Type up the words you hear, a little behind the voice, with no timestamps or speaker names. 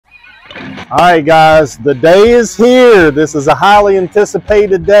All right, guys, the day is here. This is a highly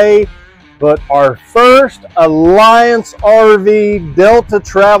anticipated day, but our first Alliance RV Delta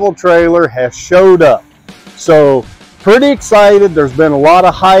travel trailer has showed up. So pretty excited. There's been a lot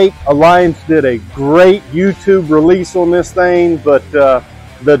of hype. Alliance did a great YouTube release on this thing, but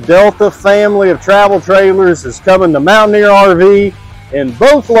the Delta family of travel trailers is coming to Mountaineer RV in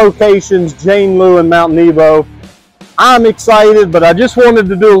both locations, Jane Lew and Mount Nebo. I'm excited, but I just wanted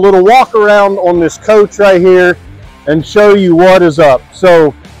to do a little walk around on this coach right here and show you what is up.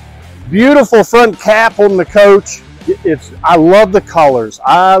 So beautiful front cap on the coach. I love the colors.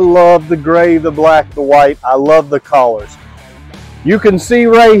 I love the gray, the black, the white. I love the colors. You can see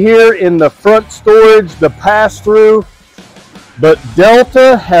right here in the front storage, the pass-through. But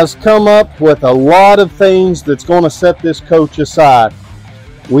Delta has come up with a lot of things that's going to set this coach aside.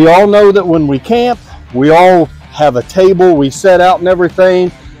 We all know that when we camp, we all have a table we set out and everything.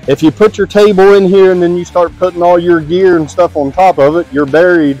 If you put your table in here and then you start putting all your gear and stuff on top of it, you're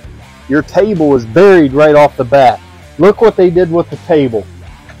buried. Your table is buried right off the bat. Look what they did with the table.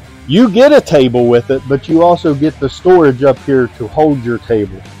 You get a table with it, but you also get the storage up here to hold your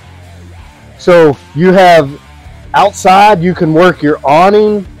table. So you have outside, you can work your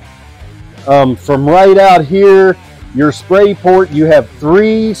awning from right out here. Your spray port, you have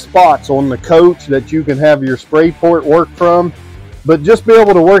 3 spots on the coach that you can have your spray port work from. But just be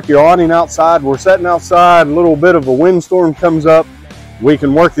able to work your awning outside. We're sitting outside, a little bit of a windstorm comes up. We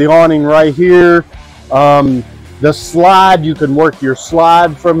can work the awning right here. The slide, you can work your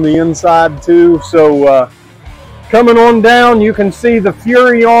slide from the inside too. So coming on down, you can see the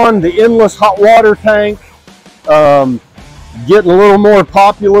Furrion, the endless hot water tank. Getting a little more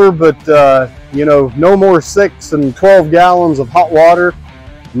popular, but you know, no more 6 and 12 gallons of hot water.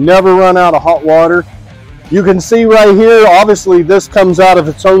 Never run out of hot water. You can see right here, obviously this comes out of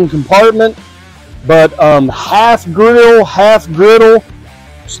its own compartment, but half griddle, half griddle,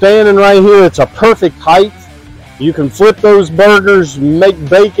 standing right here. It's a perfect height. You can flip those burgers, make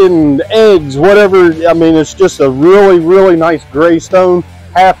bacon, eggs, whatever. I mean, it's just a really, really nice gray stone.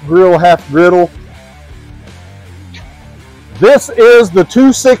 Half grill, half griddle. This is the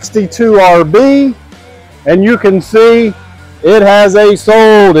 262 RB, and you can see it has a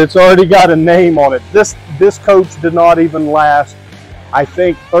sold. It's already got a name on it. This coach did not even last, I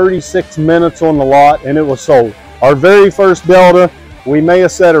think, 36 minutes on the lot, and it was sold. Our very first Delta, we may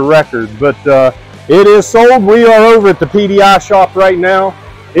have set a record, but it is sold. We are over at the PDI shop right now.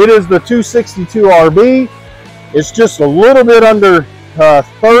 It is the 262 RB. It's just a little bit under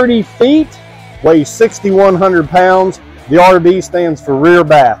 30 feet, weighs 6,100 pounds. The RB stands for rear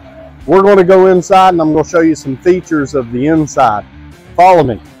bath. We're going to go inside and I'm going to show you some features of the inside. Follow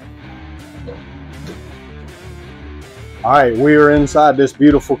me. All right, we are inside this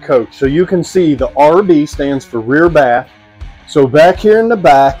beautiful coach. So you can see the RB stands for rear bath. So back here in the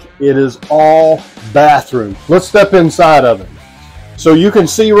back, it is all bathroom. Let's step inside of it. So you can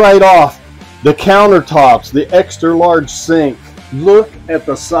see right off the countertops, the extra large sink. Look at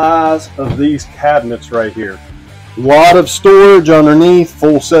the size of these cabinets right here. A lot of storage underneath,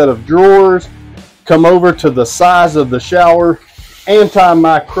 full set of drawers. Come over to the size of the shower,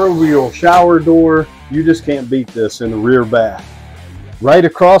 antimicrobial shower door. You just can't beat this in the rear bath. Right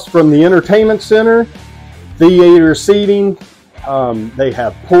across from the entertainment center, theater seating. They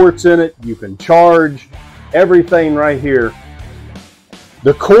have ports in it. You can charge everything right here.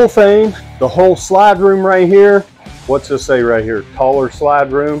 The cool thing, the whole slide room right here. What's this say right here? Taller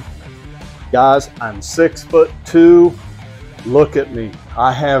slide room. Guys, I'm 6'2". Look at me.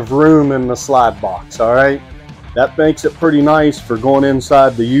 I have room in the slide box, all right? That makes it pretty nice for going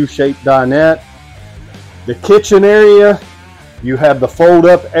inside the U-shaped dinette. The kitchen area, you have the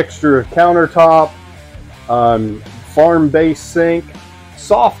fold-up extra countertop, farm-based sink,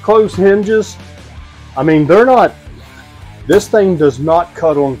 soft close hinges. I mean, this thing does not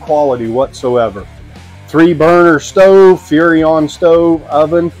cut on quality whatsoever. 3-burner stove, Furrion stove,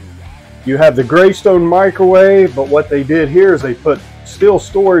 oven. You have the Greystone microwave, but what they did here is they put steel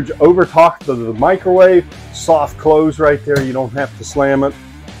storage over top of the microwave. Soft close right there, you don't have to slam it.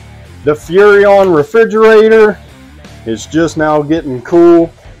 The Furrion refrigerator is just now getting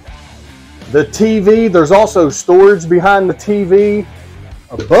cool. The TV, there's also storage behind the TV.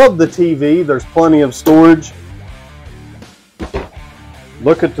 Above the TV, there's plenty of storage.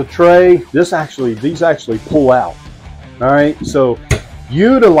 Look at the tray. These actually pull out. All right, so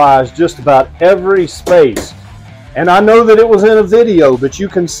utilize just about every space. And I know that it was in a video, but you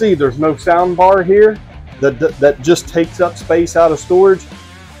can see there's no sound bar here that just takes up space out of storage.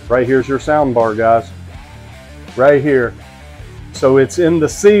 Right here's your sound bar, guys. Right here. So it's in the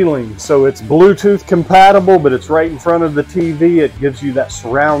ceiling. So it's Bluetooth compatible, but it's right in front of the TV. It gives you that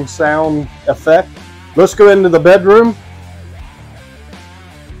surround sound effect. Let's go into the bedroom.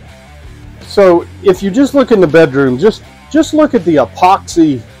 So if you just look in the bedroom, just look at the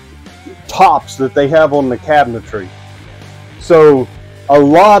epoxy tops that they have on the cabinetry. So a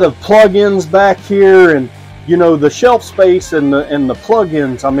lot of plug-ins back here, and you know, the shelf space and the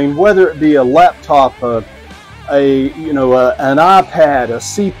plug-ins. I mean, whether it be a laptop, an iPad, a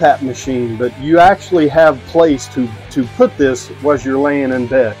CPAP machine, but you actually have place to put this as you're laying in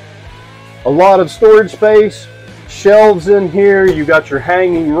bed. A lot of storage space, shelves in here. You got your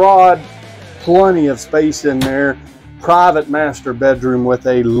hanging rod, plenty of space in there. Private master bedroom with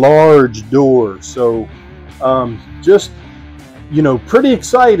a large door. So just, you know, pretty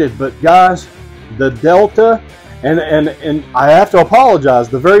excited. But guys, the Delta, and I have to apologize,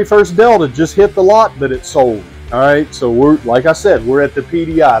 the very first Delta just hit the lot, but it sold. All right, so we're, like I said, we're at the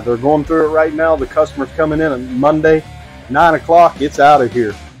PDI. They're going through it right now. The customer's coming in on Monday, 9 o'clock. It's out of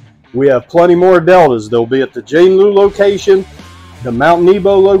here. We have plenty more Deltas. They'll be at the Jane Lou location, the Mount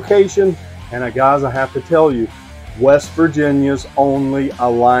Nebo location, and guys, I have to tell you, West Virginia's only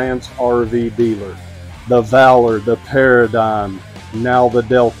Alliance RV dealer. The Valor, the Paradigm, now the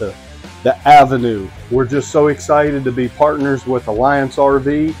Delta, the Avenue. We're just so excited to be partners with Alliance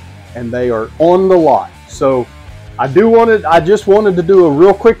RV, and they are on the lot. So I just wanted to do a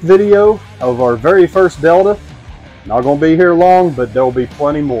real quick video of our very first Delta. Not going to be here long, but there'll be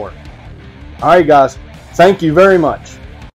plenty more. All right, guys, thank you very much.